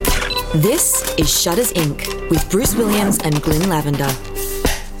This is Shutters Inc. with Bruce Williams and Glyn Lavender.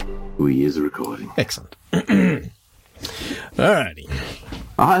 We is recording. Excellent. Alrighty.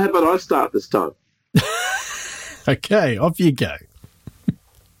 How about I start this time? Okay, off you go.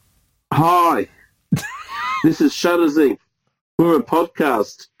 Hi, this is Shutters Inc. We're a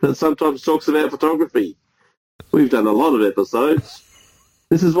podcast that sometimes talks about photography. We've done a lot of episodes.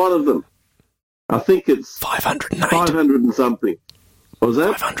 This is one of them. I think it's 508. 500 and something. What was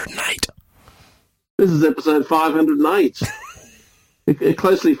that? 508. This is episode 508. It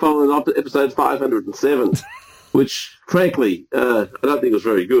closely followed up episode 507, which, frankly, I don't think was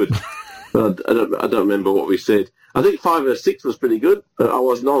very good. But I don't remember what we said. I think 506 was pretty good, but I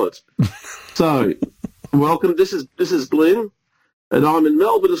wasn't on it. So, welcome. This is Glyn, and I'm in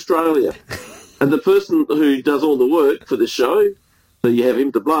Melbourne, Australia. And the person who does all the work for this show, so you have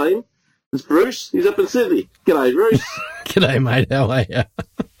him to blame, is Bruce. He's up in Sydney. G'day, Bruce. G'day, mate. How are you?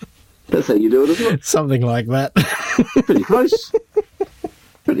 That's how you do it, isn't it? Something like that. Pretty close.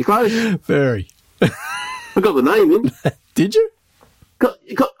 Pretty close. Very. I got the name in. Did you?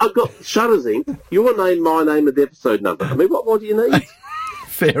 I've got Shutters Inc. Your name, my name, and the episode number. I mean, what more do you need?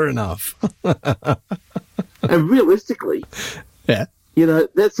 Fair enough. And realistically, yeah, you know,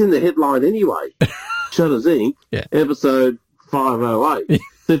 that's in the headline anyway. Shutters Inc. Yeah. Episode 508.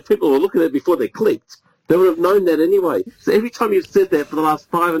 So if people were looking at it before they clicked, they would have known that anyway. So every time you've said that for the last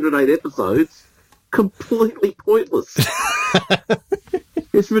 508 episodes, completely pointless.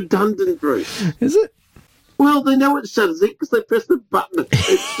 It's redundant, Bruce. Is it? Well, they know it's Shutters Inc. because they press the button and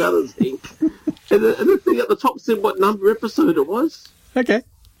it's Shutters Inc. And the thing at the top said what number episode it was. Okay.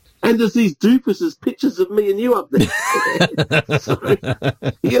 And there's these doofuses pictures of me and you up there. So,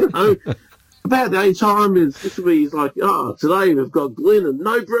 you know, about the only time is this will be like, oh, today we've got Glyn and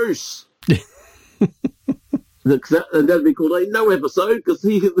no Bruce. And that'd be called a no episode because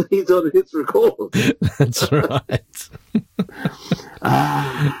he's on his record. That's right. So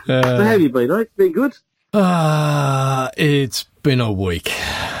how have you been, mate? Been good? It's been a week.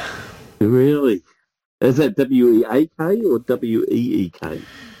 Really? Is that W-E-A-K or W-E-E-K?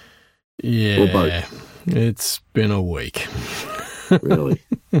 Yeah. Or both? It's been a week. Really?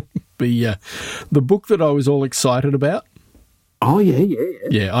 The book that I was all excited about. Oh, yeah.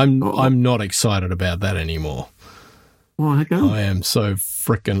 Yeah, I'm not excited about that anymore. Oh, how come? I am so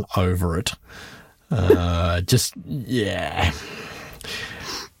frickin' over it. Yeah.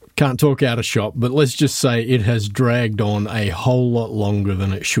 Can't talk out of shop, but let's just say it has dragged on a whole lot longer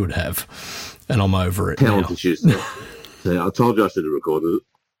than it should have, and I'm over it Talent now. issues. So I told you I should have recorded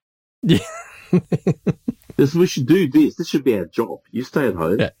it. Yeah. We should do this. This should be our job. You stay at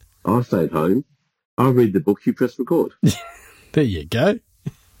home. Yeah. I stay at home. I read the book. You press record. There you go.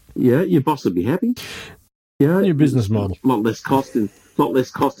 Yeah, your boss will be happy. Yeah, New business model. A lot less cost in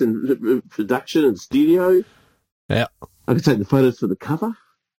production and studio. Yeah. I could take the photos for the cover.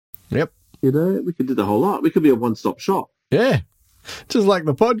 Yep. You know, we could do the whole lot. We could be a one-stop shop. Yeah. Just like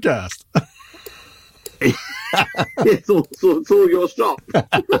the podcast. Yeah, it's all your shop.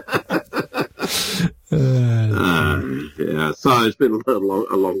 Yeah, so it's been a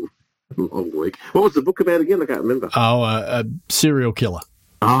long week. What was the book about again? I can't remember. Oh, a serial killer.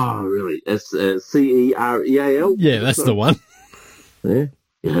 Oh, really? C-E-R-E-A-L? Yeah, that's the one. Yeah.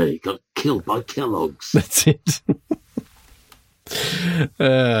 Yeah, he got killed by Kellogg's. That's it.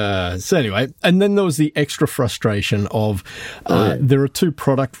 So anyway, and then there was the extra frustration of there are 2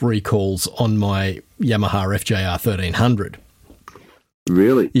 product recalls on my Yamaha FJR 1300.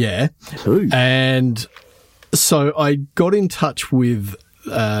 Really? Yeah. 2? And so I got in touch with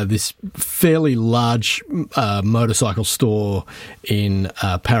this fairly large motorcycle store in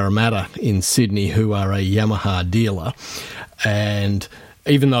Parramatta in Sydney who are a Yamaha dealer. And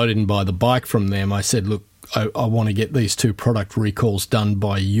even though I didn't buy the bike from them, I said, look, I want to get these 2 product recalls done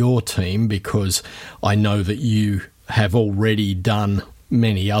by your team because I know that you have already done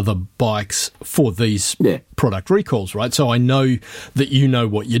many other bikes for these product recalls, right? So I know that you know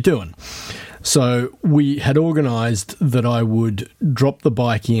what you're doing. So we had organised that I would drop the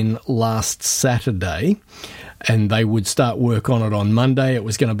bike in last Saturday and they would start work on it on Monday. It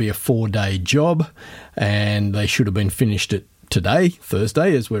was going to be a 4-day job and they should have been finished it today,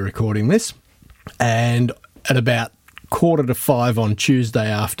 Thursday, as we're recording this. And at about 4:45 on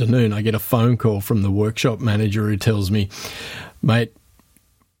Tuesday afternoon, I get a phone call from the workshop manager who tells me, mate,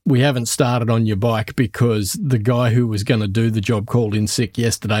 we haven't started on your bike because the guy who was going to do the job called in sick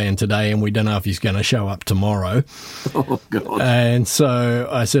yesterday and today, and we don't know if he's going to show up tomorrow. Oh, God. And so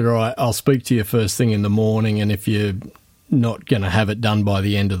I said, all right, I'll speak to you first thing in the morning, and if you're not going to have it done by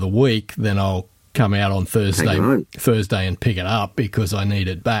the end of the week, then I'll come out on Thursday and pick it up because I need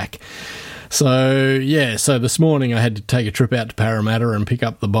it back. So this morning I had to take a trip out to Parramatta and pick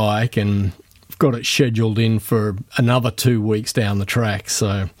up the bike, and got it scheduled in for another 2 weeks down the track.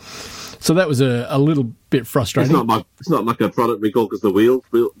 So that was a little bit frustrating. It's not like a product recall because the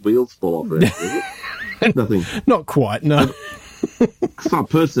wheels fall off it, is it? Nothing. Not quite, no. So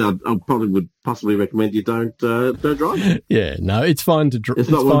personally, I probably would possibly recommend you don't drive it. Yeah, no, it's fine to drive. It's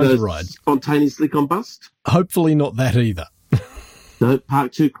not one of those spontaneously combust. Hopefully not that either. Don't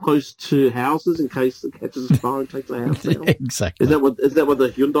park too close to houses in case it catches a fire and takes the house down. Exactly. Is that what the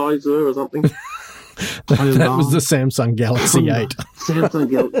Hyundais were or something? That was the Samsung Galaxy 8. Samsung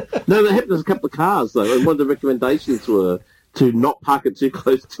Galaxy. No, that happened to a couple of cars though, and one of the recommendations were to not park it too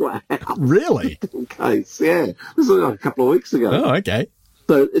close to a house. Really? In case, yeah. This was like a couple of weeks ago. Oh, okay.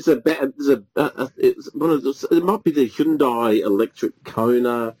 So it's one of those. It might be the Hyundai electric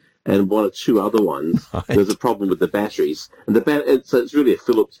Kona and one or two other ones. Right. There's a problem with the batteries, and so it's really a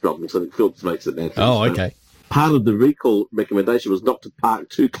Philips problem. So Philips makes the batteries. Oh, okay. Part of the recall recommendation was not to park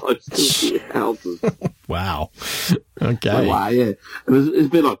too close to your houses. Wow. Okay. So, wow, yeah. There's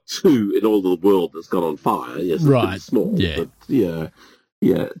been like 2 in all the world that's gone on fire. Yes, right. Small. Yeah. But yeah.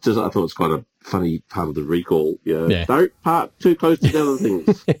 Just I thought it's quite a funny part of the recall. Yeah. Don't park too close to the other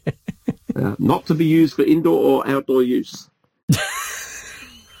things. Not to be used for indoor or outdoor use.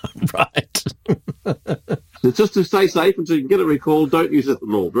 Right. Just to stay safe until you can get a recall, don't use it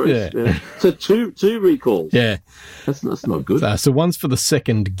at all, Bruce. Yeah. So two recalls. Yeah. That's not good. So one's for the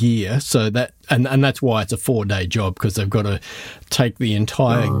second gear, so that and that's why it's a 4-day job, because they've got to take the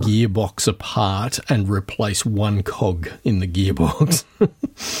entire gearbox apart and replace one cog in the gearbox.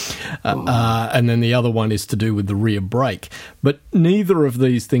 And then the other one is to do with the rear brake. But neither of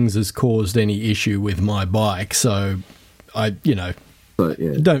these things has caused any issue with my bike, so I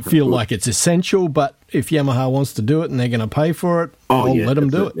don't feel like it's essential, but if Yamaha wants to do it and they're going to pay for it, I'll let them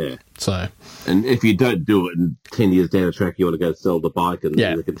do it. Yeah. So, and if you don't do it and 10 years down the track you want to go sell the bike and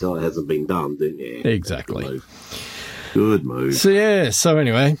they can tell it hasn't been done, then exactly. Good move. So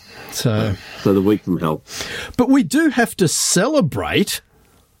anyway, so the week from hell. But we do have to celebrate.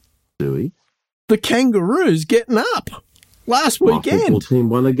 Do we? The Kangaroos getting up. Last weekend. My football team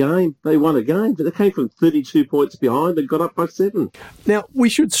won a game. They won a game, but they came from 32 points behind and got up by 7. Now, we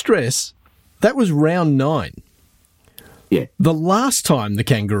should stress, that was round 9. Yeah. The last time the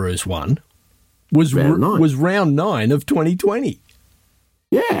Kangaroos won was round 9 of 2020.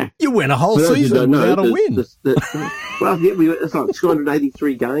 Yeah. You went a whole season without a win. It's like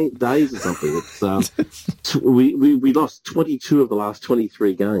 283 days or something. It's we lost 22 of the last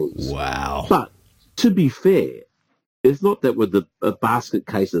 23 games. Wow. But to be fair, it's not that we're a basket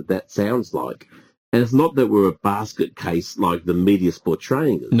case that sounds like, and it's not that we're a basket case like the media's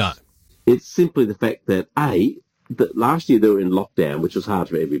portraying us. No. It's simply the fact that, that last year they were in lockdown, which was hard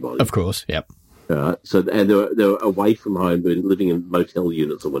for everybody. Of course, yep. And they were away from home, living in motel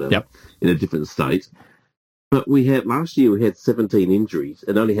units or whatever, in a different state. But last year we had 17 injuries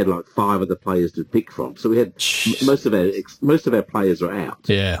and only had like 5 other players to pick from. So we had most of our players are out.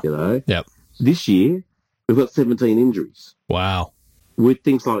 Yeah. Yep. This year we've got 17 injuries. Wow. With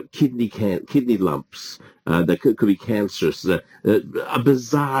things like kidney lumps that could be cancerous,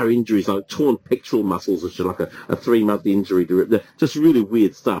 bizarre injuries like torn pectoral muscles, which are like a 3-month injury. Just really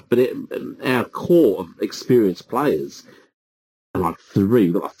weird stuff. But our core of experienced players are like 3.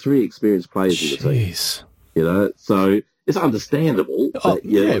 We've got like 3 experienced players in the team. So it's understandable.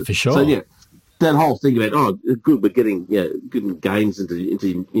 For sure. So, that whole thing about good, we're getting good gains into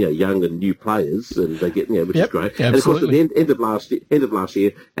young and new players, and they get which is great. Absolutely. And of course, at the end of last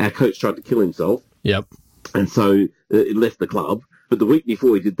year, our coach tried to kill himself. Yep. And so it left the club. But the week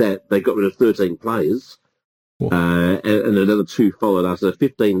before he did that, they got rid of 13 players, and another 2 followed us. So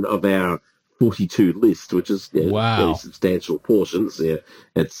 15 of our 42 list, which is very substantial portions. Yeah,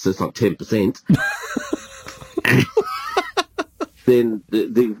 it's like 10%. Then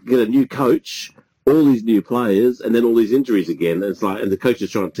they get a new coach, all these new players, and then all these injuries again. And the coach is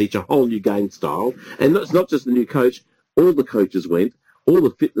trying to teach a whole new game style. And it's not just the new coach. All the coaches went. All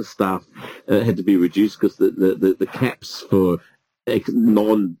the fitness staff had to be reduced because the caps for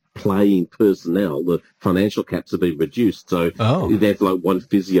non-playing personnel, the financial caps have been reduced. So they have like 1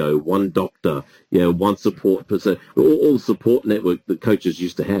 physio, 1 doctor, 1 support person. All the support network that coaches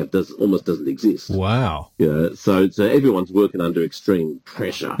used to have almost doesn't exist. Wow. So everyone's working under extreme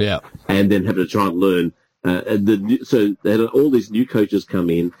pressure. Yeah. And then having to try and learn. So they had all these new coaches come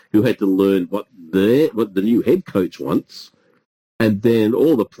in who had to learn what the new head coach wants. And then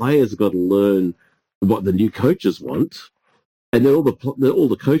all the players have got to learn what the new coaches want. And then all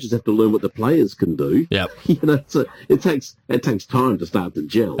the coaches have to learn what the players can do. Yep. So it takes time to start to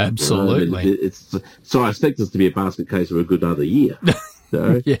gel. Absolutely. So I expect this to be a basket case for a good another year.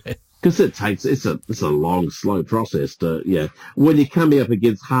 Yeah. Because it's a long, slow process to, when you're coming up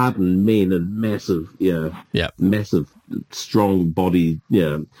against hardened men and massive, massive, strong body,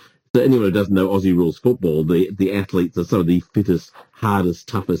 So anyone who doesn't know Aussie rules football, the athletes are some of the fittest, hardest,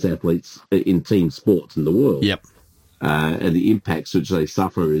 toughest athletes in team sports in the world. Yep. And the impacts which they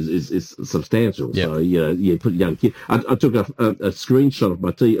suffer is substantial. Yep. So you put young kids. I took a screenshot of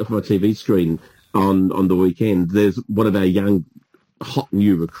my TV screen on the weekend. There's one of our young, hot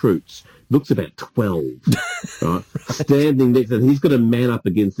new recruits. Looks about 12, right? Standing next to him. He's got to man up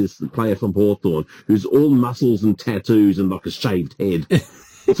against this player from Hawthorn who's all muscles and tattoos and like a shaved head.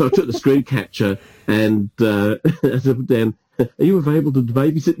 So I took the screen capture and I said, Dan, are you available to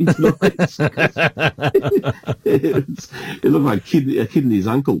babysit me tonight? It looked like a kid and his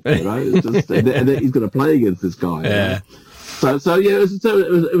uncle, It's just, and then he's going to play against this guy. Yeah. So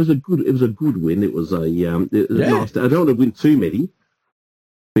it was a good win. It was nice. I don't want to win too many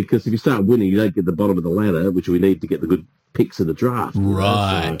because if you start winning, you don't get the bottom of the ladder, which we need to get the good picks in the draft.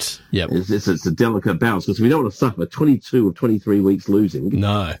 Right. So yep. It's a delicate balance because we don't want to suffer 22 or 23 weeks losing.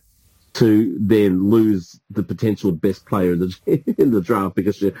 No. To then lose the potential best player in the draft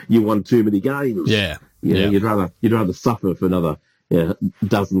because you won too many games. Yeah. You'd rather suffer for another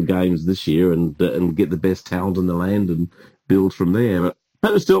dozen games this year and get the best talent in the land and build from there.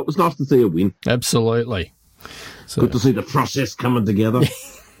 But it was nice to see a win. Absolutely. So, good to see the process coming together.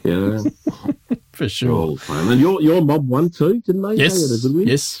 For sure. And your mob won too, didn't they? Yes.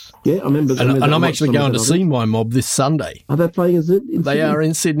 Yes. Yeah, I remember. And I'm actually going to see my mob this Sunday. Are they playing in Sydney? They are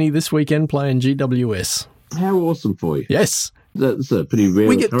in Sydney this weekend playing GWS. How awesome for you. Yes. That's a pretty rare.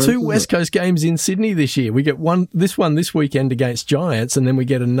 We get two West Coast games in Sydney this year. We get this one this weekend against Giants, and then we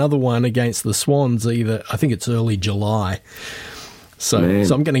get another one against the Swans. I think it's early July. So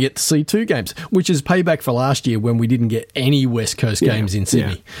I'm going to get to see two games, which is payback for last year when we didn't get any West Coast games in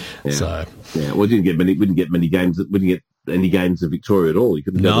Sydney. Yeah. We didn't get many games. We didn't get any games in Victoria at all. You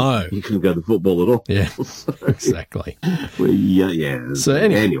couldn't go to football at all. Yeah, exactly. So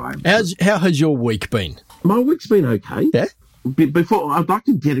anyway, how has your week been? My week's been okay. Yeah. Before, I'd like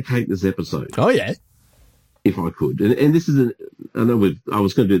to dedicate this episode. Oh yeah. If I could, and this is I know I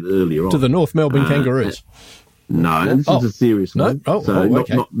was going to do it earlier on to the North Melbourne Kangaroos. No, this is a serious one.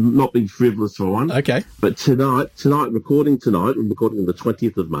 Okay. Not being frivolous for one. Okay. But we're recording on the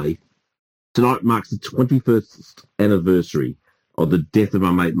 20th of May. Tonight marks the 21st anniversary of the death of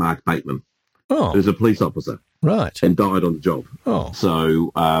my mate Mark Bateman, who was a police officer, right, and died on the job.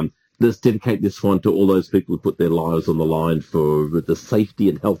 So let's dedicate this one to all those people who put their lives on the line for the safety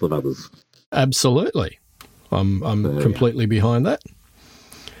and health of others. Absolutely, I'm completely behind that.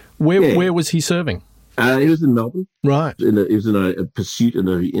 Where was he serving? He was in Melbourne, right? He was in a pursuit in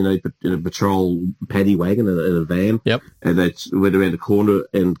a patrol paddy wagon in a van. Yep. And they went around the corner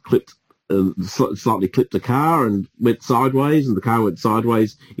and slightly clipped the car and went sideways, and the car went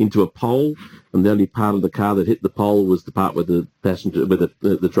sideways into a pole. And the only part of the car that hit the pole was the part where the passenger, where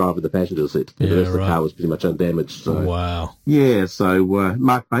the driver of the passenger sit. The rest of the car was pretty much undamaged. So, wow. Yeah. So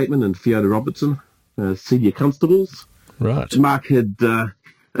Mark Bateman and Fiona Robertson, senior constables. Right. Mark had.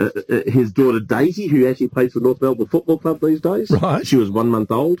 His daughter Daisy, who actually plays for North Melbourne Football Club these days. Right. She was 1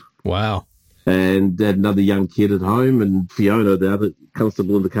 month old. Wow. And had another young kid at home, and Fiona, the other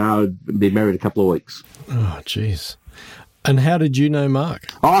constable in the car, had been married a couple of weeks. Oh, jeez. And how did you know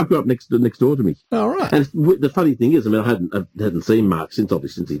Mark? I grew up next door to me. Oh, right. And the funny thing is, I hadn't seen Mark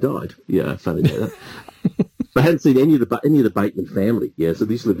since he died. Yeah, funny about that. I hadn't seen any of the Bateman family. Yeah, so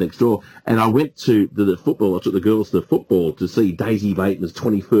they used to live next door. And I went to the football. I took the girls to the football to see Daisy Bateman's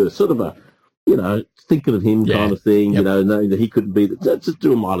 21st. Sort of a, thinking of him kind of thing. Yep. Knowing that he couldn't be. Just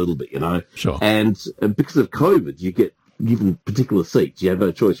doing my little bit. Sure. And because of COVID, you get given particular seats. You have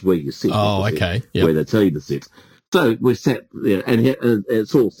no choice where you sit. Oh, okay. Yep. Where they tell you to sit. So we sat, and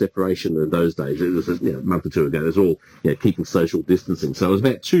it's all separation in those days. It was a month or two ago. It was all keeping social distancing. So it was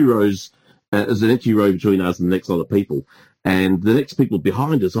about 2 rows. There's an empty row between us and the next lot of people. And the next people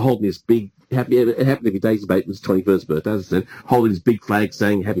behind us are holding this big, it happened to be Daisy Bateman's 21st birthday, as I said, holding this big flag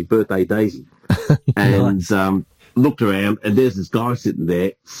saying, "Happy birthday, Daisy." And looked around, and there's this guy sitting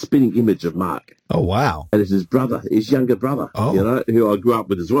there, spinning image of Mark. Oh, wow. And it's his brother, his younger brother, who I grew up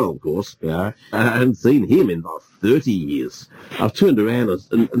with as well, of course. And I hadn't seen him in like 30 years. I've turned around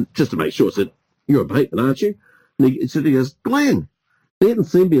and just to make sure, I said, "You're a Bateman, aren't you?" And he goes, "Glenn." He hadn't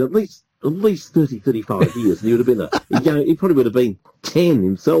seen me at least at least 30, 35 years, and he would have been he probably would have been 10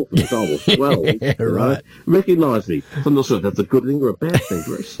 himself at the time, or 12. Yeah, right. Recognise me. So I'm not sure if that's a good thing or a bad thing,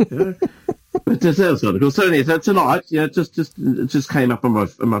 Bruce. But that sounds kind of cool. So anyway, so tonight, it just came up on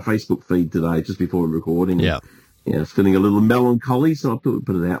my Facebook feed today, just before we're recording. Yeah. It's feeling a little melancholy, so I thought we'd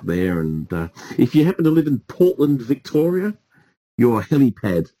put it out there. And if you happen to live in Portland, Victoria, your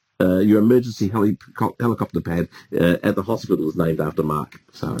helipad, your emergency helicopter pad at the hospital is named after Mark.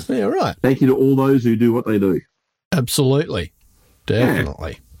 So Yeah, right. thank you to all those who do what they do. Absolutely.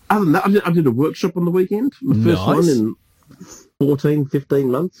 Definitely. Yeah. Other than that, I did a workshop on the weekend. The first one in 14, 15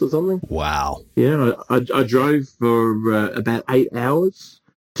 months or something. Wow. Yeah, I drove for about 8 hours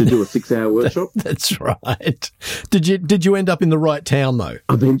to do a 6-hour workshop. That's right. Did you end up in the right town, though?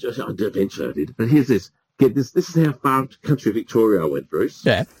 Eventually I did. But here's this. Get this. This is how far to country Victoria I went, Bruce.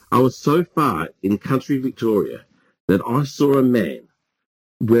 Yeah. I was so far in country Victoria that I saw a man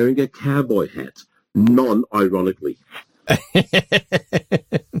wearing a cowboy hat, non-ironically.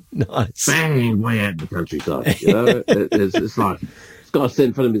 Nice. Bang, way out in the countryside. It's like, this guy standing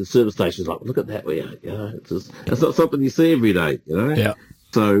in front of me at the service station. It's like, look at that way out. It's not something you see every day. Yeah.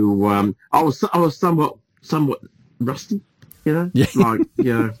 So I was somewhat rusty. Yeah.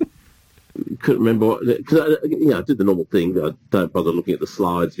 Couldn't remember what, because I did the normal thing. I don't bother looking at the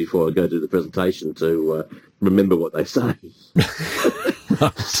slides before I go to the presentation to remember what they say.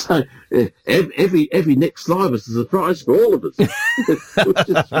 So every next slide was a surprise for all of us, which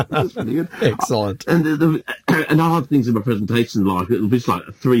is pretty good. Excellent. And and I have things in my presentation like it'll be just like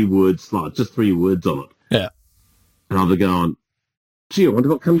a 3-word slide, just 3 words on it. Yeah. And I'll be going, gee, I wonder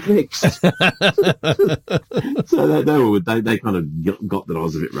what comes next. So they kind of got that I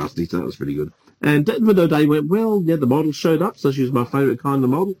was a bit rusty, so that was pretty good. And the day went well. Yeah, the model showed up, so she was my favourite kind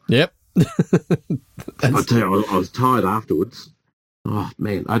of model. Yep. I tell you, I was tired afterwards. Oh,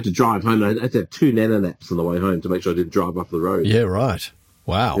 man, I had to drive home. I had to have 2 nano naps on the way home to make sure I didn't drive off the road. Yeah, right.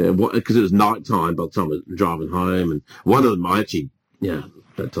 Wow. Yeah, because it was night time by the time I was driving home. And one of them I actually,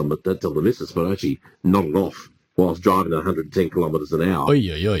 don't tell the missus, but I actually nodded off whilst driving at 110 kilometres an hour.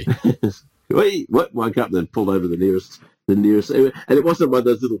 Oy, oy, oy. Woke up and pulled over the nearest, and it wasn't one of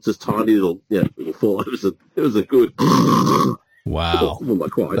those just tiny little fall. It was a good. Wow. Well, not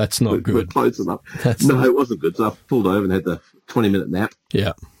quite. That's not good. We're close enough. No, it wasn't good. So I pulled over and had the 20-minute nap.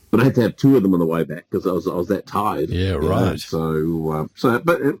 Yeah. But I had to have 2 of them on the way back because I was that tired. Yeah, right.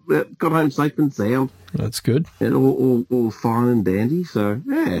 But it got home safe and sound. That's good. And all fine and dandy. So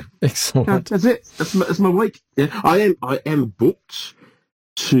yeah, excellent. That's it. That's my week. Yeah, I am booked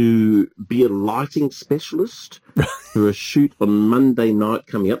to be a lighting specialist for a shoot on Monday night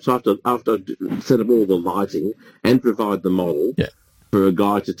coming up. So after I set up all the lighting and provide the model for a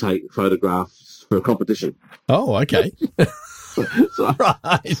guy to take photographs for a competition. Oh, okay. So,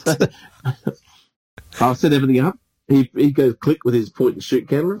 right. I'll set everything up. He goes click with his point and shoot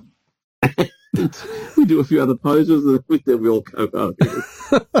camera. We do a few other poses and then we all go home.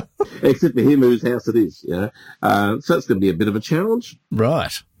 Except for him whose house it is. So it's going to be a bit of a challenge.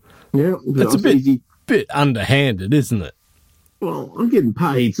 Right. Yeah. That's a bit underhanded, isn't it? Well, I'm getting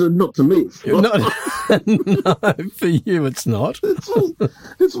paid, so not to me. No, for you it's not.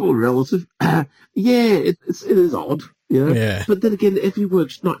 It's all relative. It is odd. Yeah. But then again, not every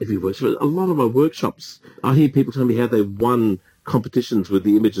workshop, but a lot of my workshops, I hear people tell me how they won competitions with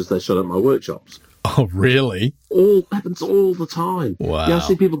the images they shot at my workshops. Oh, really? Happens all the time. Wow. I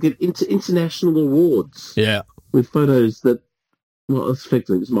see people get international awards. Yeah. With photos that,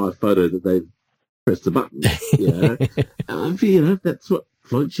 effectively, it's my photo that they pressed the button. That's what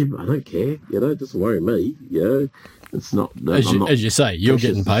floats you. I don't care. It doesn't worry me. It's not. As you say, you're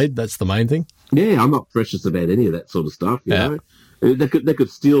getting paid. That's the main thing. Yeah, I'm not precious about any of that sort of stuff. You know, they could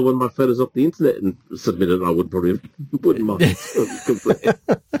steal one of my photos off the internet and submit it. And I wouldn't mind.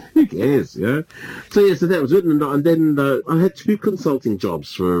 Who cares? So that was it. And then I had 2 consulting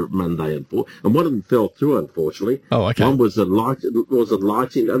jobs for Monday and one of them fell through, unfortunately. Oh, okay. One was a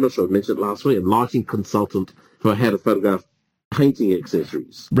lighting. I'm not sure I mentioned it last week. A lighting consultant for how to photograph painting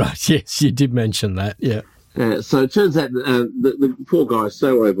accessories. Right. Yes, you did mention that. Yeah. So it turns out the poor guy is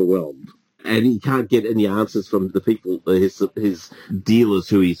so overwhelmed, and he can't get any answers from the people, his dealers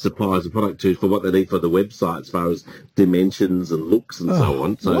who he supplies the product to for what they need for the website as far as dimensions and looks and so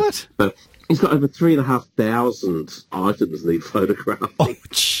on. So, what? But he's got over 3,500 items need photographing. Oh,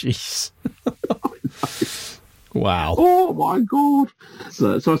 jeez. Wow. Oh, my God.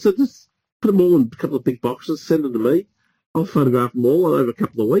 So I said, just put them all in a couple of big boxes, send them to me. I'll photograph them all over a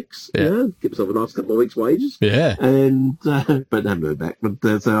couple of weeks. Give myself a nice couple of weeks' wages. Yeah. And but haven't heard back. But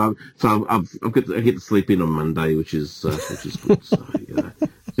I get to sleep in on Monday, which is good. So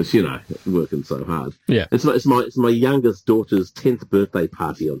Because, working so hard. Yeah. It's my youngest daughter's 10th birthday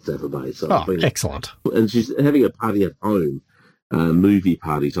party on Saturday. So excellent. And she's having a party at home, movie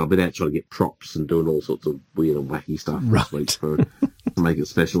party. So I've been out trying to get props and doing all sorts of weird and wacky stuff this week to make it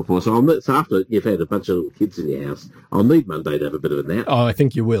special for her. So after you've had a bunch of little kids in your house, I'll need Monday to have a bit of a nap. Oh, I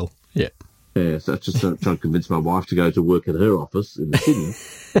think you will. Yeah. Yeah, so just trying to convince my wife to go to work in her office in Sydney.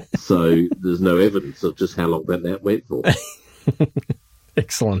 So there's no evidence of just how long that nap went for.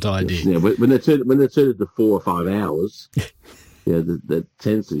 Excellent idea. Yeah, when they turn it to 4 or 5 hours, there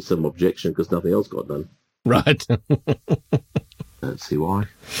tends to be some objection because nothing else got done. Right. Don't see why.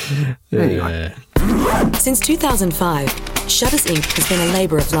 Anyway. Since 2005, Shutters Inc. has been a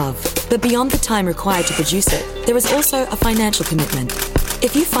labour of love. But beyond the time required to produce it, there is also a financial commitment.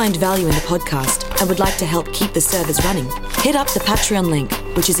 If you find value in the podcast and would like to help keep the servers running, hit up the Patreon link,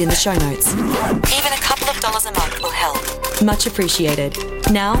 which is in the show notes. Even a couple of dollars a month will help. Much appreciated.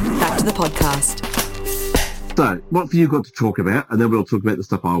 Now, back to the podcast. So, what have you got to talk about? And then we'll talk about the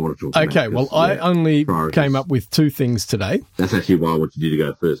stuff I want to talk about. Okay, well, I only came up with 2 things today. That's actually why I wanted you to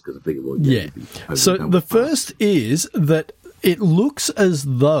go first, because I think it would. Yeah. So the first is that it looks as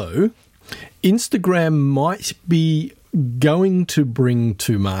though Instagram might be going to bring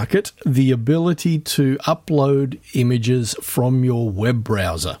to market the ability to upload images from your web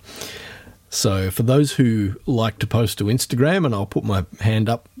browser. So for those who like to post to Instagram, and I'll put my hand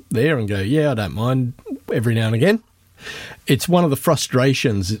up there and go, I don't mind every now and again. It's one of the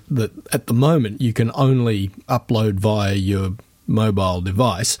frustrations that at the moment you can only upload via your mobile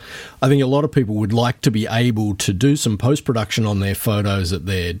device. I think a lot of people would like to be able to do some post-production on their photos at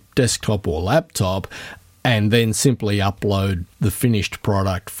their desktop or laptop and then simply upload the finished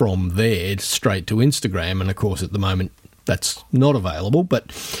product from there straight to Instagram. And of course, at the moment, that's not available, but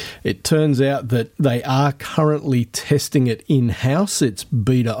it turns out that they are currently testing it in-house. It's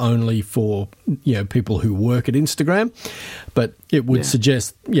beta only for people who work at Instagram, but it would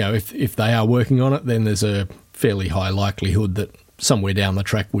suggest if they are working on it, then there's a fairly high likelihood that somewhere down the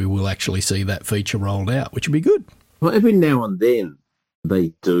track we will actually see that feature rolled out, which would be good. Well, every now and then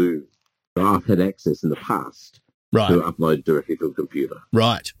they do. I've had access in the past to upload directly to a computer.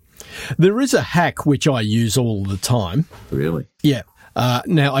 Right. There is a hack which I use all the time. Really? Yeah.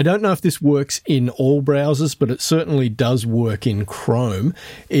 Now, I don't know if this works in all browsers, but it certainly does work in Chrome.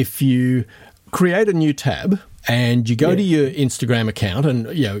 If you create a new tab and you go to your Instagram account and,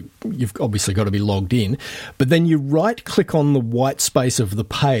 you've obviously got to be logged in, but then you right-click on the white space of the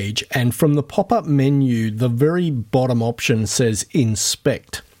page, and from the pop-up menu, the very bottom option says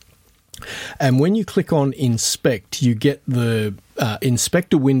Inspect. And when you click on Inspect, you get the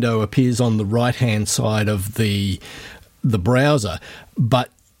inspector window appears on the right-hand side of the browser,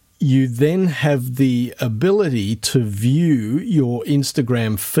 but you then have the ability to view your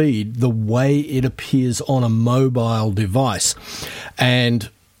Instagram feed the way it appears on a mobile device. And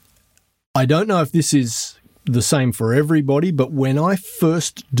I don't know if this is the same for everybody, but when I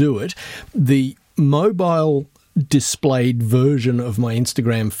first do it, the mobile displayed version of my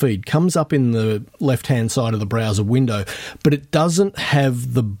Instagram feed comes up in the left-hand side of the browser window, but it doesn't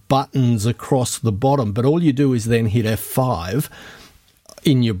have the buttons across the bottom. But all you do is then hit F5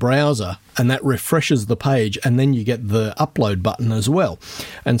 in your browser, and that refreshes the page, and then you get the upload button as well.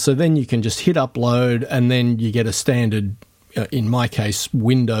 And so then you can just hit upload, and then you get a standard, in my case,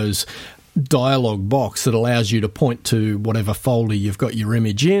 Windows dialog box that allows you to point to whatever folder you've got your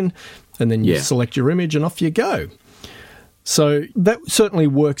image in, and then you select your image and off you go. So that certainly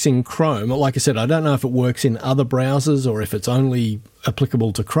works in Chrome. Like I said, I don't know if it works in other browsers or if it's only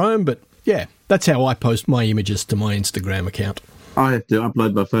applicable to Chrome, but that's how I post my images to my Instagram account. I have to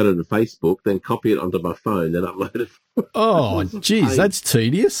upload my photo to Facebook, then copy it onto my phone, then upload it. Oh, geez, that's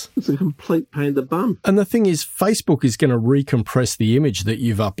tedious. It's a complete pain in the bum. And the thing is, Facebook is going to recompress the image that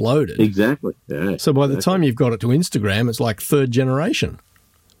you've uploaded. Exactly. Yeah, so by the time you've got it to Instagram, it's like third generation.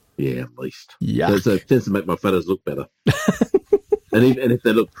 Yeah, at least. Yeah. So it tends to make my photos look better. and if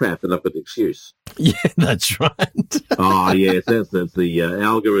they look crap, then I've got an excuse. Yeah, that's right. Oh, yes, that's the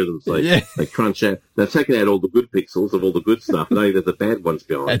algorithms. They crunch out. They've taken out all the good pixels of all the good stuff. No, there's the bad ones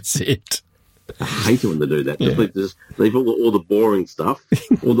behind. That's it. I hate it when they do that. Just leave all the boring stuff,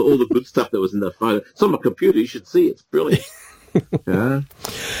 all the good stuff that was in the photo. It's on my computer. You should see it. It's brilliant.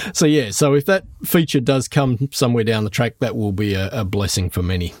 So if that feature does come somewhere down the track, that will be a blessing for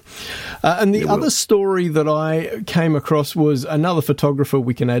many. And the other story that I came across was another photographer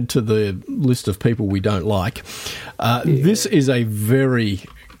we can add to the list of people we don't like. This is a very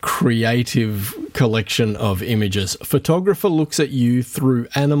creative collection of images. A photographer looks at you through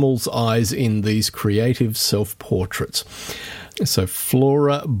animals' eyes in these creative self-portraits. So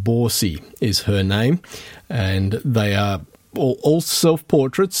Flora Borsey is her name, and they are all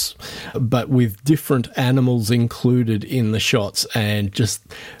self-portraits, but with different animals included in the shots, and just,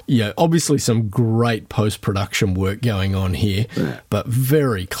 obviously some great post-production work going on here, but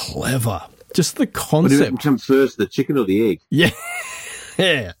very clever. Just the concept. What comes first, the chicken or the egg?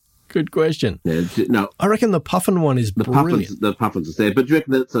 Yeah. Good question. Yeah, no, I reckon the puffin one is brilliant. The puffins are there, but do you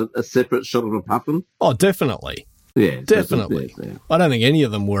reckon that's a separate shot of a puffin? Oh, definitely. Yeah, definitely. I don't think any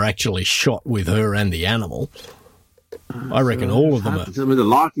of them were actually shot with her and the animal. I reckon all of them are. I mean, the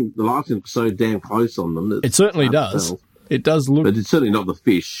lighting is so damn close on them. It certainly does. It does look... But it's certainly not the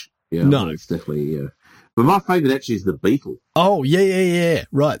fish. Yeah, no. It's definitely... But my favourite actually is the beetle. Oh, yeah.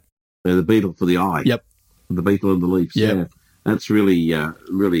 Right. The beetle for the eye. Yep. The beetle and the leaves. Yep. Yeah. That's really...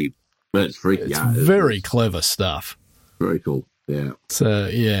 It's freaky. It's very clever stuff. Very cool. Yeah. So,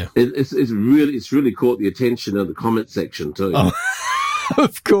 yeah. It's really caught the attention of the comment section too. Oh.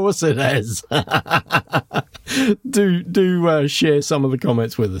 Of course it has. Do share some of the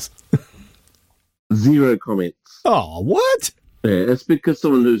comments with us. 0 comments. Oh, what? Yeah, that's because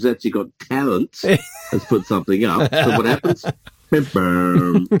someone who's actually got talent has put something up. So what happens?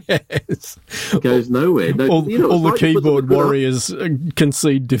 Boom. Yes. Goes nowhere. No, all the keyboard warriors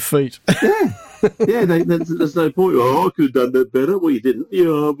concede defeat. Yeah. There's no point. Oh, I could have done that better. Well, you didn't.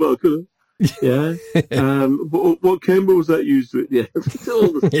 Yeah, but I could have. Yeah. What camera was that used with? Yeah.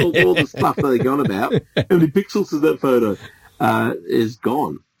 all the stuff that they're gone about. How many pixels is that photo? Is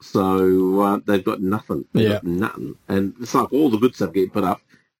gone. So they've got nothing. Got nothing. And it's like all the good stuff getting put up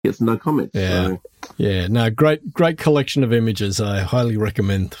gets no comments. Yeah. So. Yeah. No, great collection of images. I highly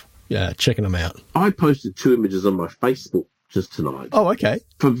recommend checking them out. I posted 2 images on my Facebook just tonight. Oh, okay.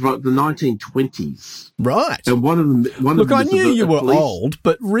 From the 1920s. Right. And one of them. Look, I knew you were old,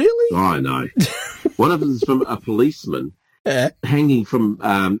 but really? Oh, I know. One of them is from a policeman hanging from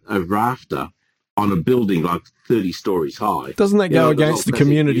a rafter on a building like 30 stories high. Doesn't that go against the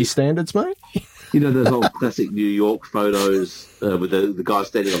community standards, mate? Those old classic New York photos with the guy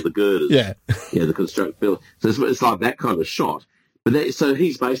standing on the girders. Yeah. Yeah, the construct building. So it's like that kind of shot. But so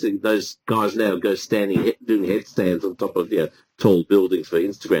he's basically, those guys now go doing headstands on top of tall buildings for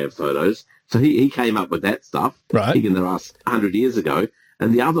Instagram photos. So he came up with that stuff, right? Kicking their ass 100 years ago.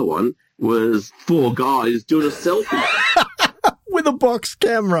 And the other one was 4 guys doing a selfie. With a box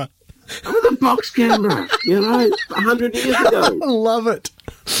camera. With a box camera, 100 years ago. I love it.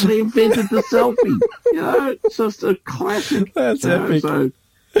 They invented the selfie. It's just a classic. That's epic. So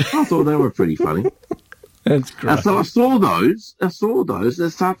I thought they were pretty funny. That's great. So I saw those.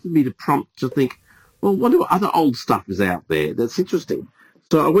 It started me to prompt to think, well, what other old stuff is out there that's interesting?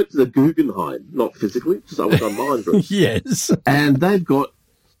 So I went to the Guggenheim, not physically, because I was online. Bruce. Yes. And they've got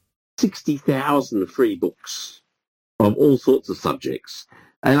 60,000 free books of all sorts of subjects.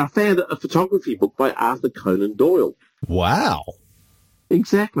 And I found a photography book by Arthur Conan Doyle. Wow.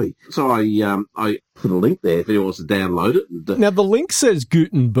 Exactly. So I put a link there if anyone wants to download it. Now, the link says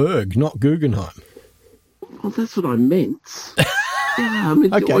Gutenberg, not Guggenheim. Well, that's what I meant. Yeah, I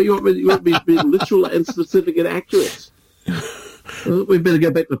mean, okay. you want me to be literal and specific and accurate. Well, we better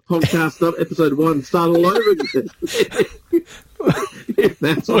go back to podcast episode 1 and start all over again. If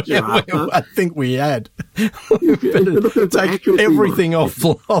that's what you're after. I think we had. We better take everything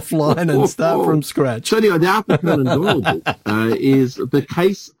offline and start from scratch. So anyway, the Arthur Conan Doyle book is The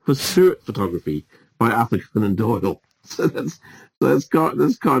Case for Spirit Photography by Arthur Conan Doyle. So that's kind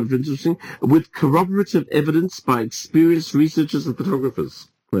of interesting. With corroborative evidence by experienced researchers and photographers.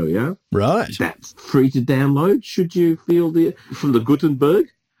 There we are. Right. That's free to download. Should you feel from the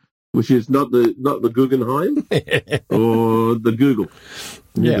Gutenberg, which is not the Guggenheim or the Google.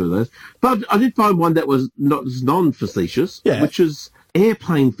 Yeah. But I did find one that was not as non-facetious, which is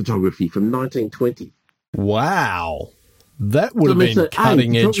airplane photography from 1920. Wow. That would have been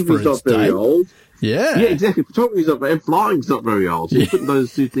cutting edge for its not very day. old. Yeah. Yeah, exactly. Photography's not very, and flying's not very old. So you put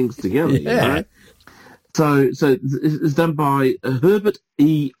those two things together, Yeah. So it's done by Herbert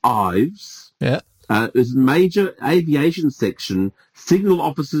E. Ives. Yeah. It's Major Aviation Section, Signal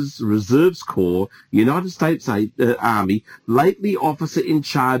Officers, Reserves Corps, United States Army, lately officer in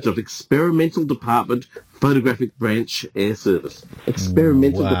charge of Experimental Department, Photographic Branch, Air Service.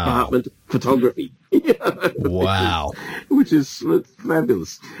 Experimental Department, Photography. Wow. Which is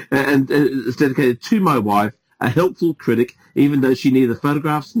fabulous. And it's dedicated to my wife, a helpful critic, even though she neither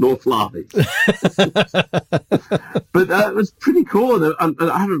photographs nor flies. But it was pretty cool. And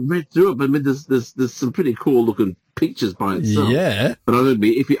I haven't read through it, but I mean, there's some pretty cool looking pictures by itself. Yeah. But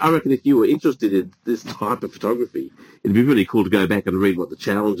I reckon if you were interested in this type of photography, it'd be really cool to go back and read what the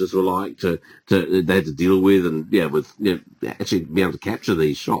challenges were like they had to deal with, and actually be able to capture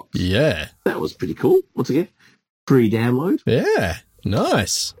these shots. Yeah. That was pretty cool. Once again, free download. Yeah.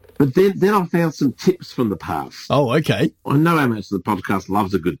 Nice. But then I found some tips from the past. Oh, okay. I know how much the podcast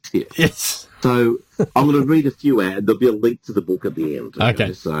loves a good tip. Yes. So I'm going to read a few out. There'll be a link to the book at the end.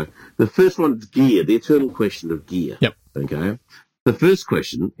 Okay. So the first one is gear, the eternal question of gear. Yep. Okay. The first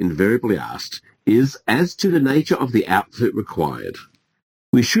question, invariably asked, is as to the nature of the outfit required.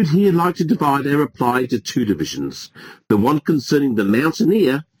 We should here like to divide our reply into two divisions, the one concerning the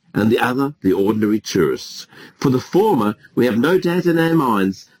mountaineer and the other the ordinary tourists. For the former, we have no doubt in our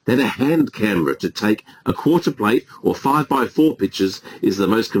minds that a hand camera to take a quarter plate or 5x4 pictures is the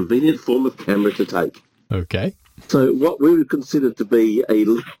most convenient form of camera to take. Okay. So what we would consider to be a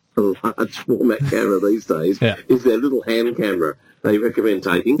large format camera these days is their little hand camera they recommend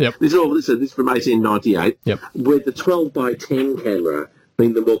taking. Yep. This is from 1898, with the 12x10 camera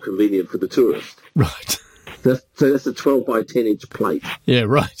being the more convenient for the tourist. Right. So that's a 12x10 inch plate. Yeah,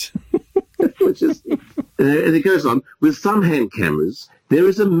 right. Which is, and it goes on, with some hand cameras, there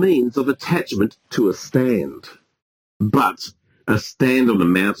is a means of attachment to a stand. But a stand on a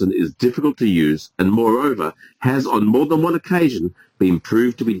mountain is difficult to use and, moreover, has on more than one occasion been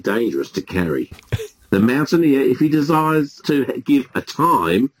proved to be dangerous to carry. The mountaineer, if he desires to give a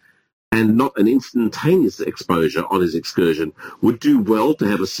time and not an instantaneous exposure on his excursion, would do well to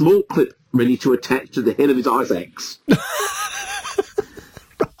have a small clip ready to attach to the head of his ice axe.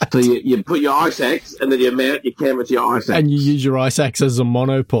 So you put your ice axe and then you mount your camera to your ice axe. And you use your ice axe as a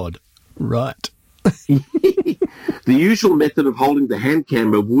monopod. Right. The usual method of holding the hand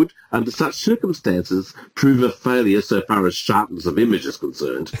camera would, under such circumstances, prove a failure so far as sharpness of image is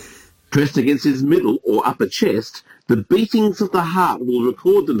concerned. Pressed against his middle or upper chest, the beatings of the heart will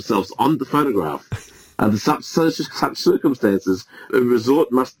record themselves on the photograph. Under such circumstances, a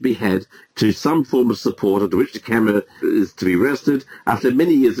resort must be had to some form of support under which the camera is to be rested. After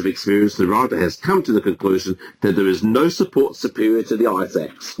many years of experience, the writer has come to the conclusion that there is no support superior to the ice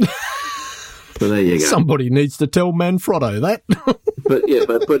axe. So there you go. Somebody needs to tell Manfrotto that. But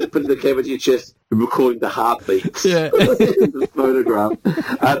putting the camera to your chest and recording the heartbeats. Yeah. The photograph.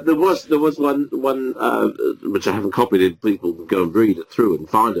 There was one which I haven't copied it. People can go and read it through and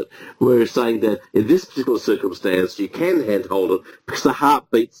find it, where it's saying that in this particular circumstance you can handhold it because the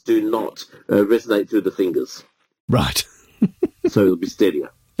heartbeats do not resonate through the fingers. Right. So it'll be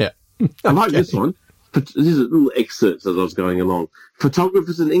steadier. Yeah. I like this one. These are little excerpts as I was going along.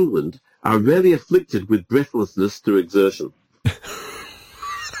 Photographers in England are rarely afflicted with breathlessness through exertion.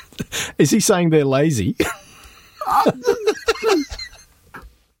 Is he saying they're lazy?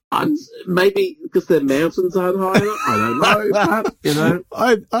 Maybe because their mountains aren't high enough. I don't know.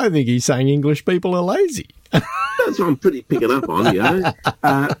 But, I think he's saying English people are lazy. That's what I'm pretty picking up on,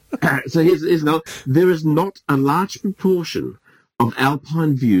 So here's another. There is not a large proportion of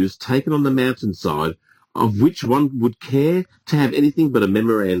alpine views taken on the mountainside of which one would care to have anything but a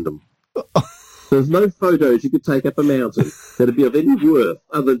memorandum. There's no photos you could take up a mountain that'd be of any worth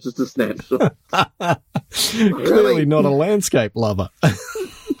other than just a snapshot. Clearly not a landscape lover.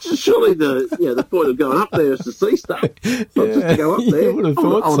 Surely the point of going up there is to see stuff, not just to go up there. You would have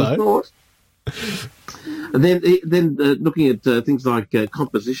thought so. And then looking at things like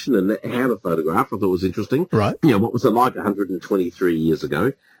composition and how to photograph, I thought was interesting. Right. What was it like 123 years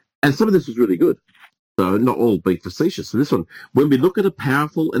ago? And some of this was really good. So not all being facetious. So this one, when we look at a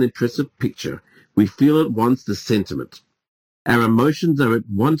powerful and impressive picture, we feel at once the sentiment. Our emotions are at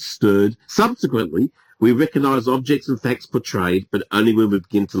once stirred. Subsequently, we recognize objects and facts portrayed, but only when we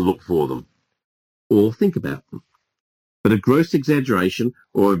begin to look for them or think about them. But a gross exaggeration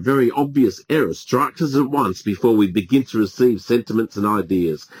or a very obvious error strikes us at once before we begin to receive sentiments and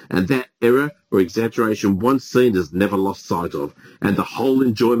ideas, and that error or exaggeration once seen is never lost sight of, and the whole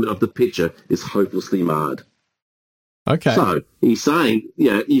enjoyment of the picture is hopelessly marred. Okay. So he's saying,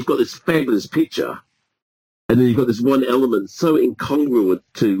 you've got this fabulous picture, and then you've got this one element so incongruent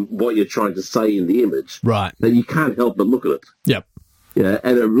to what you're trying to say in the image, right, that you can't help but look at it. Yep.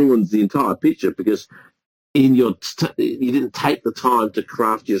 And it ruins the entire picture because you didn't take the time to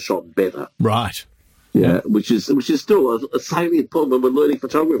craft your shot better. Right. Yeah, which is still a salient point when we're learning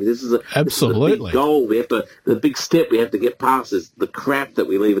photography. This is absolutely the big goal. The big step we have to get past is the crap that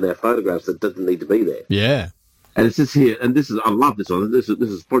we leave in our photographs that doesn't need to be there. Yeah. And it says here, and I love this one. This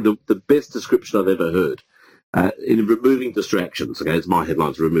is probably the best description I've ever heard. in removing distractions. Okay, it's my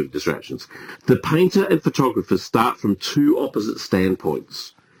headlines, removing distractions. The painter and photographer start from two opposite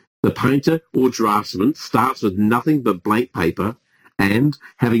standpoints. The painter or draftsman starts with nothing but blank paper, and,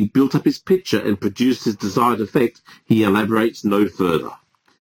 having built up his picture and produced his desired effect, he elaborates no further.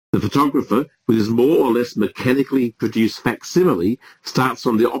 The photographer, with his more or less mechanically produced facsimile, starts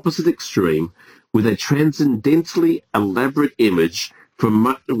from the opposite extreme with a transcendently elaborate image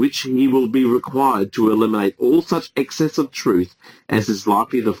from which he will be required to eliminate all such excess of truth as is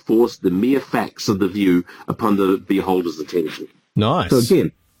likely to force the mere facts of the view upon the beholder's attention. Nice. So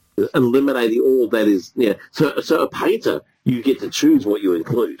again, eliminating all that is, yeah. So a painter, you get to choose what you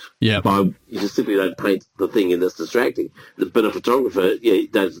include. Yeah. You just simply don't paint the thing in that's distracting. But a photographer,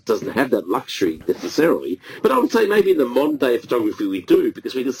 doesn't have that luxury necessarily. But I would say maybe in the modern day photography we do,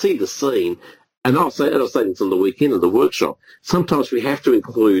 because we can see the scene. And I was saying this on the weekend of the workshop. Sometimes we have to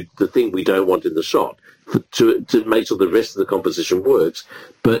include the thing we don't want in the shot to make sure the rest of the composition works.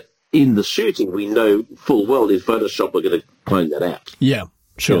 But in the shooting, we know full well in Photoshop we're going to clone that out. Yeah,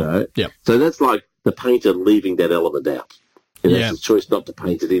 sure. Yeah. So that's like the painter leaving that element out. And that's his choice not to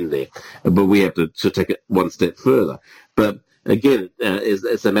paint it in there. But we have to take it one step further. But again,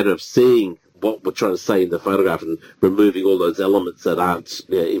 it's a matter of seeing what we're trying to say in the photograph and removing all those elements that aren't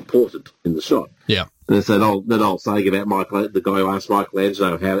important in the shot. Yeah. And it's that old saying about the guy who asked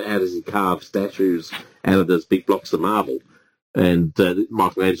Michelangelo how does he carve statues out of those big blocks of marble. And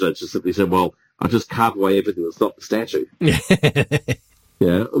Michelangelo just simply said, well, I just carve away everything that's not the statue.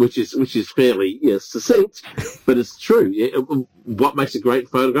 Yeah, which is fairly succinct, but it's true. What makes a great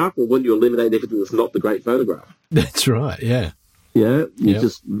photograph? Well, when you eliminate everything that's not the great photograph. That's right. Yeah. Yeah,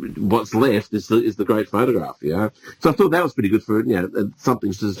 just what's left is the great photograph. Yeah, so I thought that was pretty good for some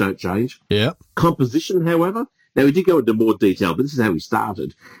things just don't change. Yeah. Composition, however, now we did go into more detail, but this is how we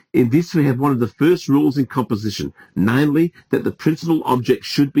started. In this, we have one of the first rules in composition, namely that the principal object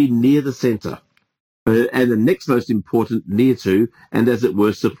should be near the centre. And the next most important, near to, and as it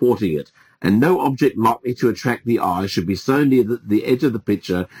were, supporting it. And no object likely to attract the eye should be so near the edge of the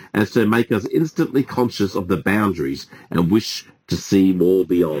picture as to make us instantly conscious of the boundaries and wish to see more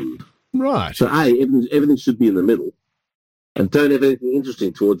beyond. Right. So, everything should be in the middle, and don't have anything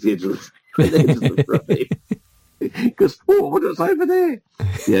interesting towards the edge of the frame. Because, what is over there?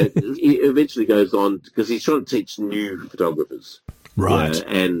 Yeah, he eventually goes on, because he's trying to teach new photographers. Right.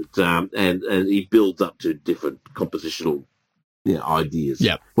 And he builds up to different compositional ideas.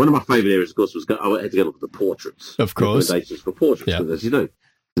 Yeah. One of my favourite areas, of course, was I had to go look at the portraits. Of course. Recommendations for portraits, because as you know.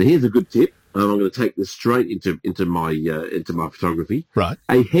 So here's a good tip. I'm going to take this straight into my photography. Right.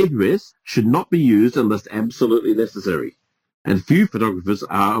 A headrest should not be used unless absolutely necessary. And few photographers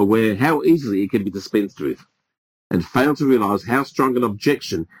are aware how easily it can be dispensed with, and fail to realise how strong an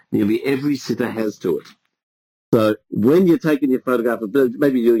objection nearly every sitter has to it. So when you're taking your photograph,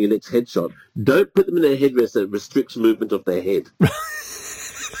 maybe doing your next headshot, don't put them in a headrest that restricts movement of their head.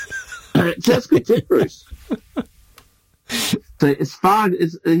 That's good tip, Bruce. So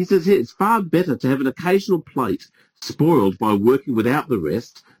he says here, it's far better to have an occasional plate spoiled by working without the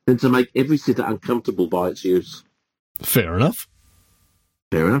rest than to make every sitter uncomfortable by its use. Fair enough.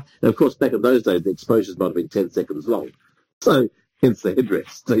 Now, of course, back in those days, the exposures might have been 10 seconds long. So hence the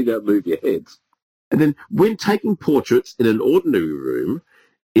headrest, so you don't move your heads. And then when taking portraits in an ordinary room,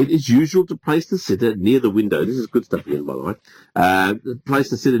 it is usual to place the sitter near the window. This is good stuff again, by the way. Place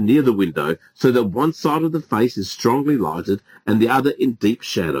the sitter near the window so that one side of the face is strongly lighted and the other in deep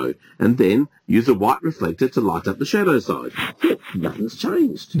shadow. And then use a white reflector to light up the shadow side. Nothing's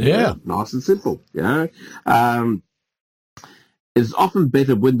changed. Yeah. Nice and simple. It's often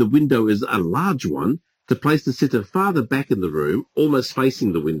better when the window is a large one to place the sitter farther back in the room, almost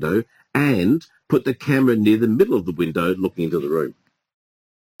facing the window, and put the camera near the middle of the window looking into the room.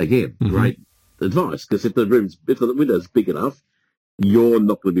 Again, great advice, because if the window's big enough, you're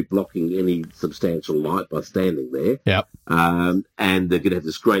not going to be blocking any substantial light by standing there. Yep. And they're going to have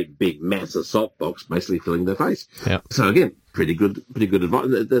this great big massive softbox basically filling their face. Yep. So again, pretty good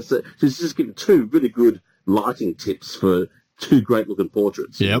advice. So just giving two really good lighting tips for two great looking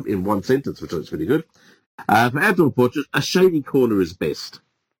portraits in one sentence, which is pretty good. For outdoor portraits, a shady corner is best.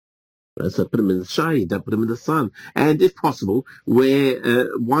 So put them in the shade, don't put them in the sun. And if possible, where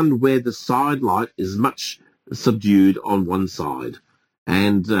the side light is much subdued on one side.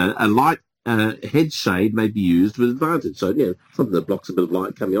 And a light head shade may be used with advantage. So, something that blocks a bit of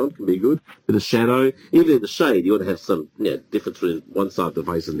light coming on can be good. A bit of shadow. Even in the shade, you ought to have some difference between one side of the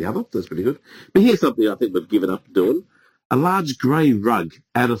face and the other. That's pretty good. But here's something I think we've given up doing. A large grey rug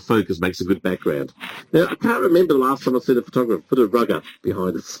out of focus makes a good background. Now, I can't remember the last time I seen a photographer put a rug up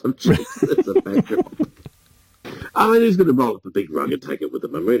behind a subject as a background. I mean, who's going to roll up a big rug and take it with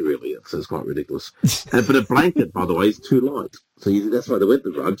them? I mean, really, it's quite ridiculous. But a blanket, by the way, is too light. So that's why they went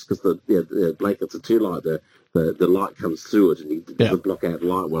the rugs, because the blankets are too light. The light comes through it, and you doesn't block out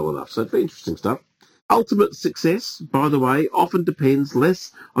light well enough. So it's very interesting stuff. Ultimate success, by the way, often depends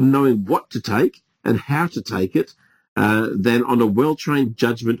less on knowing what to take and how to take it than on a well-trained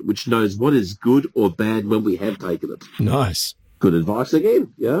judgment which knows what is good or bad when we have taken it. Nice. Good advice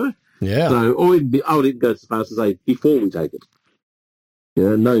again, Yeah. So, I would even go so far as to say before we take it.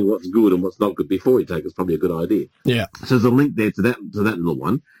 Knowing what's good and what's not good before you take it is probably a good idea. Yeah. So there's a link there to that little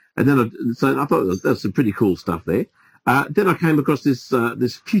one. And then I thought that's some pretty cool stuff there. Then I came across this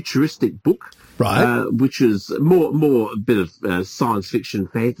futuristic book, right, which is more a bit of science fiction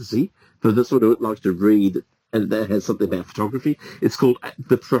fantasy for this one who likes to read, and that has something about photography. It's called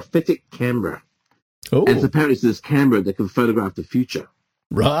The Prophetic Camera. Oh. And it's apparently this camera that can photograph the future.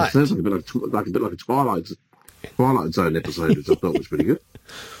 Right. It sounds like a bit like a Twilight Zone episode, which I thought was pretty good.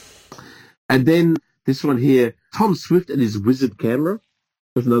 And then this one here, Tom Swift and his Wizard Camera.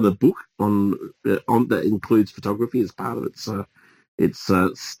 There's another book on that includes photography as part of its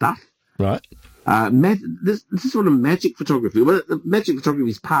stuff. Right. This is sort of magic photography. Well, magic photography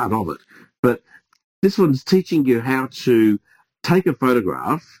is part of it, but this one's teaching you how to take a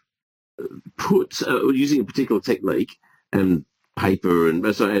photograph, using a particular technique and paper and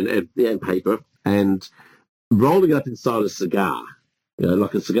paper, and rolling it up inside a cigar,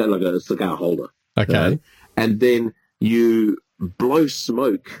 like a cigar holder. Okay. And then you blow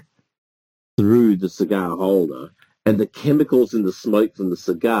smoke through the cigar holder, and the chemicals in the smoke from the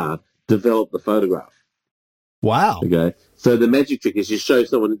cigar develop the photograph. Wow. Okay. So the magic trick is you show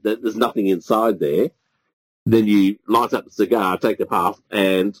someone that there's nothing inside there, then you light up the cigar, take the puff,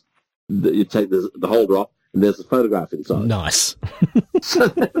 and you take the holder off, and there's a photograph inside. Nice. So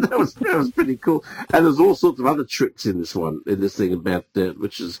that was pretty cool. And there's all sorts of other tricks in this thing about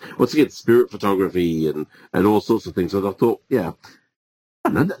which is, once again, spirit photography and all sorts of things. And I thought,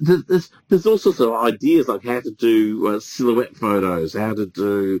 there's all sorts of ideas like how to do silhouette photos, how to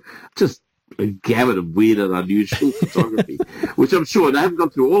do just a gamut of weird and unusual photography, which I'm sure, and I haven't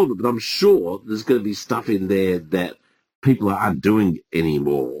gone through all of it, but I'm sure there's going to be stuff in there that people aren't doing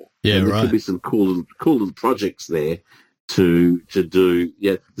anymore. Yeah, and there right. could be some cool little projects there to do.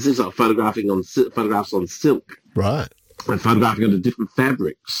 Yeah, this is like photographs on silk, right, and photographing onto different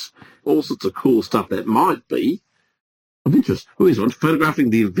fabrics, all sorts of cool stuff that might be of interest. Who is one? Photographing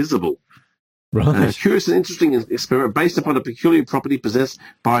the invisible. Right. Curious and interesting experiment based upon a peculiar property possessed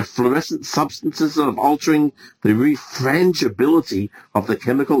by fluorescent substances of altering the refrangibility of the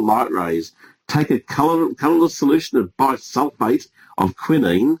chemical light rays. Take a colourless solution of bisulfate of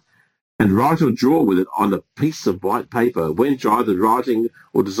quinine and write or draw with it on a piece of white paper. When dry, the writing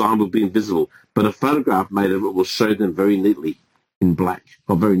or design will be invisible, but a photograph made of it will show them very neatly in black,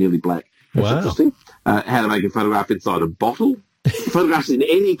 or very nearly black. That's interesting. How to make a photograph inside a bottle. Photographs in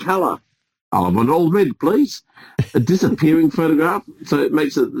any colour. I'll have one all red, please. A disappearing photograph, so it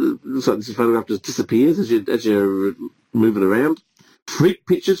makes it looks like this photograph just disappears as you're moving around. Freak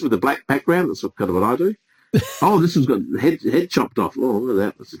pictures with a black background. That's kind of what I do. Oh, this one's got head chopped off. Oh, look at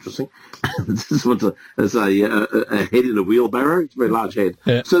that. That's interesting. This one's a head in a wheelbarrow. It's a very large head.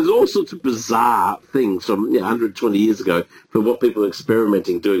 Yeah. So there's all sorts of bizarre things from 120 years ago for what people are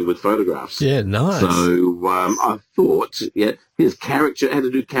experimenting doing with photographs. Yeah, nice. So I thought, here's how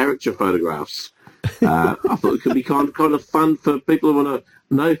to do character photographs. I thought it could be kind of fun for people who want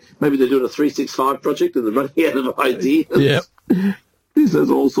to know. Maybe they're doing a 365 project and they're running out of ideas. Yep.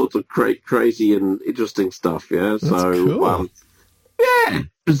 There's all sorts of crazy and interesting stuff, That's cool.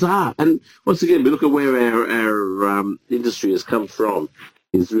 Bizarre. And once again, we look at where our industry has come from.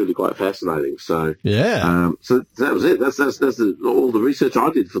 Is really quite fascinating. So so that was it. That's all the research I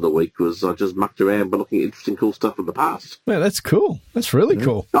did for the week. Was I just mucked around by looking at interesting, cool stuff from the past. Yeah, that's cool. That's really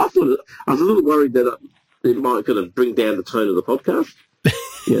cool. I was a little worried that it might kind of bring down the tone of the podcast.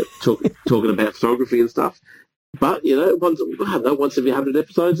 Talking about photography and stuff. But, once every 100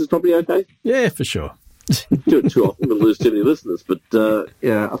 episodes is probably okay. Yeah, for sure. Do it too often, we'll lose too many listeners. But,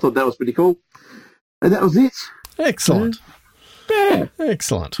 I thought that was pretty cool. And that was it. Excellent. Yeah.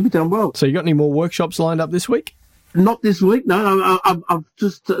 Excellent. We've done well. So you got any more workshops lined up this week? Not this week, no. I've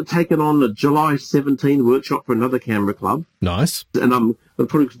just taken on a July 17 workshop for another camera club. Nice. And I'm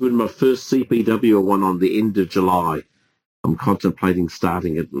probably doing my first CPW one on the end of July. I'm contemplating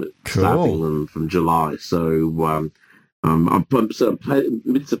starting them from July. So I'm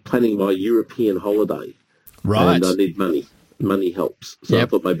planning my European holiday. Right. And I need money. Money helps. So I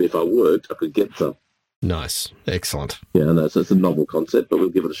thought maybe if I worked, I could get some. Nice. Excellent. Yeah, no, so it's a novel concept, but we'll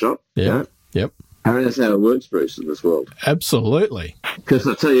give it a shot. Yeah. Yep. That's how it works, Bruce, in this world. Absolutely. Because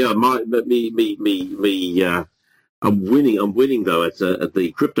I tell you, I'm winning though at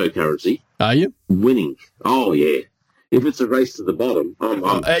the cryptocurrency. Are you? Winning. Oh yeah. If it's a race to the bottom, I'm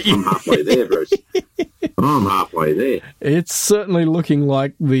halfway there, Bruce. I'm halfway there. It's certainly looking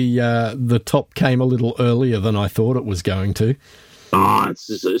like the top came a little earlier than I thought it was going to. Oh,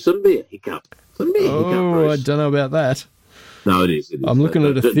 it's a mere hiccup. It's a mere hiccup, Bruce. I don't know about that. No, it is. I'm looking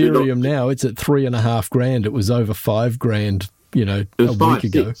at Ethereum now. It's at $3,500. It was over $5,000, a week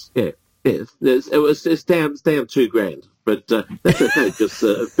ago. Yeah. It's down $2,000, but that's okay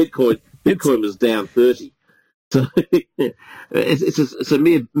because Bitcoin was down 30. So it's a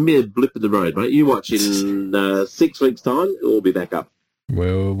mere blip in the road, mate. You watch in 6 weeks' time, it will be back up.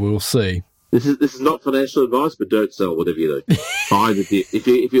 Well, we'll see. This is not financial advice, but don't sell whatever you do. Buy if you.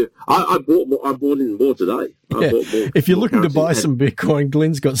 I bought in more today. I bought more. If you're looking to buy some Bitcoin,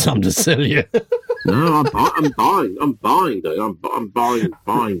 Glenn's got some to sell you. No, I'm buying, though. I'm buying.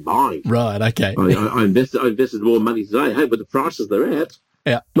 Right. Okay. I invested more money today. Hey, but the prices they're at.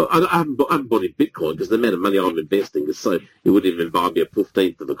 Yeah. Look, I haven't bought in Bitcoin because the amount of money I'm investing is so it wouldn't even buy me a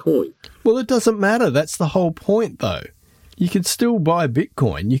 15th of a coin. Well, it doesn't matter. That's the whole point, though. You can still buy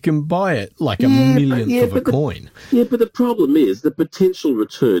Bitcoin. You can buy it like a millionth of a coin. Yeah, but the problem is the potential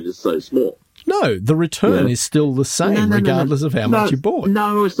return is so small. No, the return is still the same regardless of how much you bought.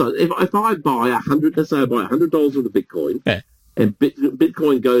 No, it's not. If I buy let's say I buy $100 worth of Bitcoin, and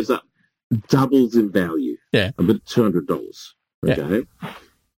Bitcoin goes up, doubles in value. Yeah, about $200. Okay,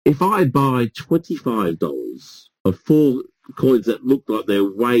 if I buy $25 of 4 coins that look like they're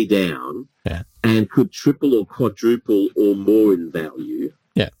way down, and could triple or quadruple or more in value,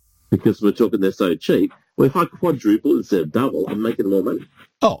 because we're talking they're so cheap. Well, if I quadruple instead of double, I'm making more money.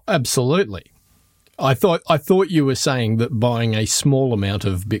 Oh, absolutely. I thought you were saying that buying a small amount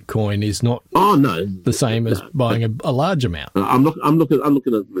of Bitcoin is not the same as buying a large amount. I'm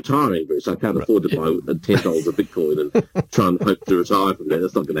looking at retiring, Bruce. I can't afford to buy $10 of Bitcoin and try and hope to retire from there.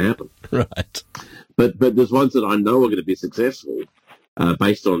 That's not going to happen. Right. But there's ones that I know are going to be successful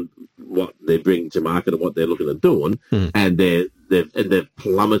based on what they're bringing to market and what they're looking at doing, and they've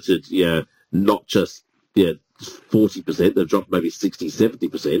plummeted. Not just 40%. They've dropped maybe 60,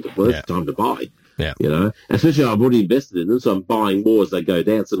 70%. Well, it's time to buy. Yeah. Especially I've already invested in them, so I'm buying more as they go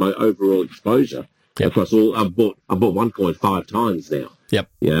down. So my overall exposure across all, I've bought one coin 5 times now. Yep.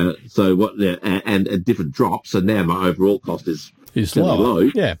 Yeah. So and different drops. So now my overall cost is low.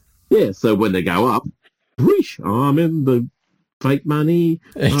 Yeah. Yeah. So when they go up, whoosh, I'm in the fake money.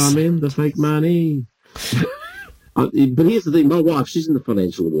 I'm in the fake money. But here's the thing: my wife, she's in the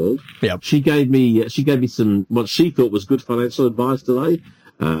financial world. Yep. She gave me some what she thought was good financial advice today.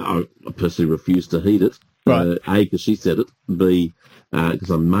 I personally refused to heed it. Right. A, because she said it. B, because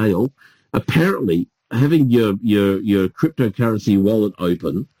I'm male. Apparently, having your cryptocurrency wallet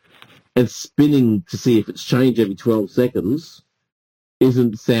open and spinning to see if it's changed every 12 seconds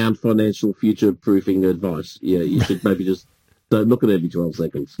isn't sound financial future proofing advice. Yeah, you should maybe just don't look at it every 12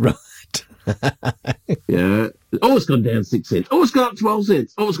 seconds. Right. Yeah. Oh, it's gone down 6 cents. Oh, it's gone up 12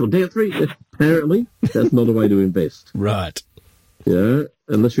 cents. Oh, it's gone down 3. Apparently, that's not a way to invest. Right. Yeah.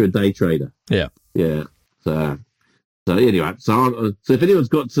 Unless you're a day trader. Yeah. Yeah. So anyway, so if anyone's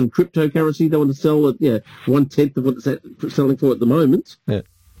got some cryptocurrency they want to sell at 1/10 of what it's selling for at the moment, I'll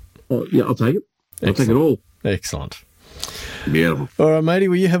take it. I'll take it all. Excellent. Beautiful. All right, matey.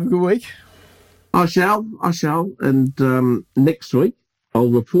 Will you have a good week? I shall. And next week I'll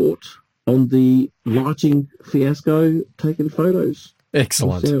report on the lighting fiasco, taking photos.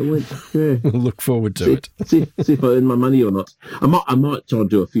 Excellent. See how it went. Yeah. We'll look forward to it. See if I earn my money or not. I might try and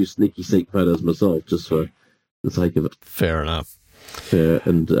do a few sneaky seek photos myself, just for the sake of it. Fair enough. Yeah,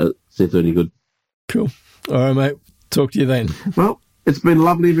 and see if they're any good. Cool. All right, mate. Talk to you then. Well, it's been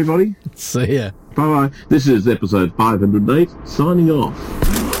lovely, everybody. See ya. Bye-bye. This is episode 508, signing off.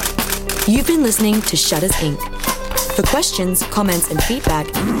 You've been listening to Shutters Inc. For questions, comments, and feedback,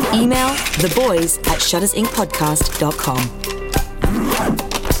 email theboys@shuttersincpodcast.com.